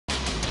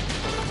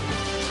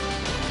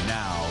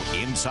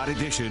Inside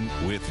Edition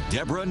with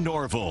Deborah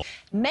Norville.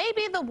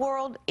 Maybe the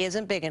world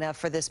isn't big enough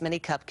for this many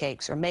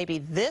cupcakes, or maybe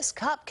this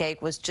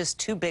cupcake was just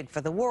too big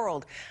for the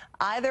world.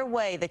 Either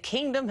way, the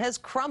kingdom has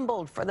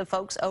crumbled for the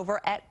folks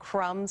over at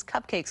Crumb's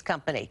Cupcakes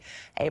Company.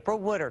 April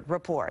Woodard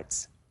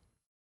reports.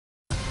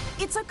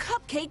 It's a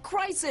cupcake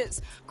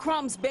crisis.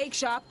 Crumb's Bake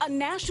Shop, a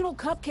national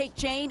cupcake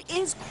chain,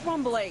 is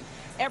crumbling.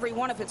 Every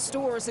one of its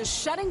stores is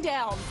shutting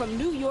down from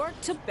New York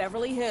to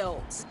Beverly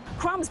Hills.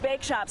 Crumb's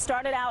Bake Shop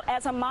started out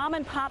as a mom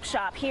and pop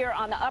shop here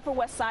on the Upper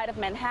West Side of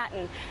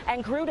Manhattan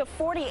and grew to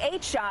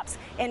 48 shops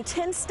in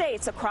 10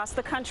 states across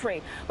the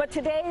country. But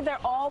today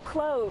they're all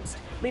closed,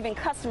 leaving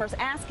customers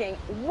asking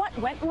what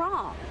went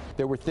wrong.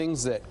 There were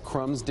things that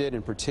Crumb's did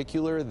in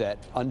particular that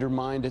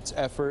undermined its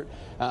effort.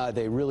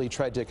 They really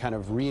tried to kind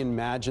of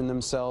reimagine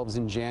themselves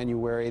in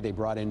January. They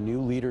brought in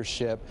new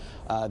leadership.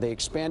 They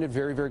expanded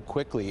very, very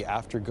quickly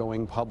after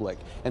going public.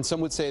 And some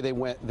would say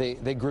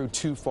they grew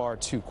too far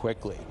too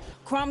quickly.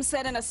 Crumbs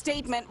said in a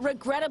statement,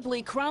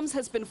 regrettably, Crumbs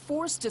has been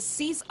forced to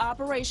cease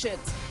operations.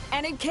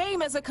 And it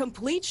came as a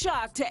complete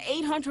shock to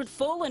 800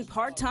 full and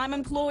part-time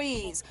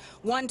employees.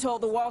 One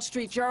told the Wall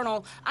Street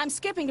Journal, "I'm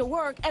skipping to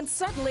work and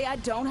suddenly I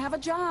don't have a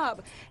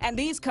job." And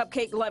these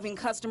cupcake-loving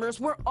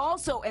customers were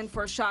also in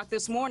for a shock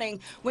this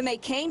morning when they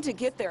came to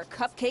get their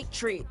cupcake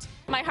treat.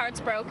 My heart's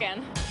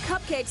broken.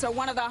 Cupcakes are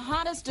one of the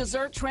hottest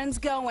dessert trends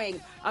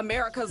going.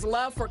 America's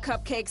love for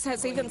cupcakes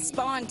has even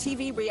spawned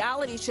TV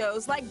reality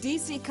shows like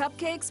DC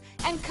Cupcakes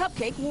and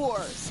Cupcake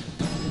Wars.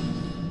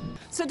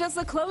 So does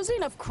the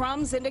closing of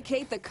Crumbs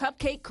indicate the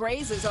cupcake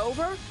craze is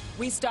over?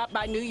 We stopped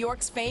by New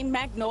York's famed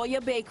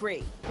Magnolia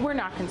Bakery. We're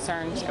not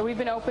concerned. We've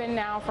been open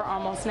now for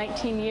almost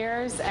 19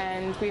 years,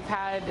 and we've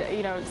had,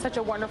 such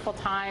a wonderful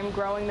time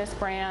growing this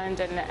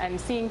brand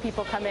and seeing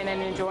people come in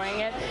and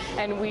enjoying it,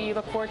 and we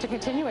look forward to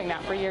continuing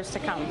that for years to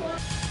come.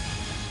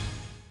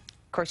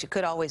 Of course, you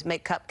could always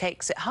make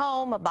cupcakes at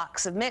home. A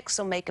box of mix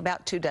will make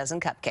about 2 dozen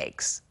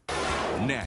cupcakes. Next.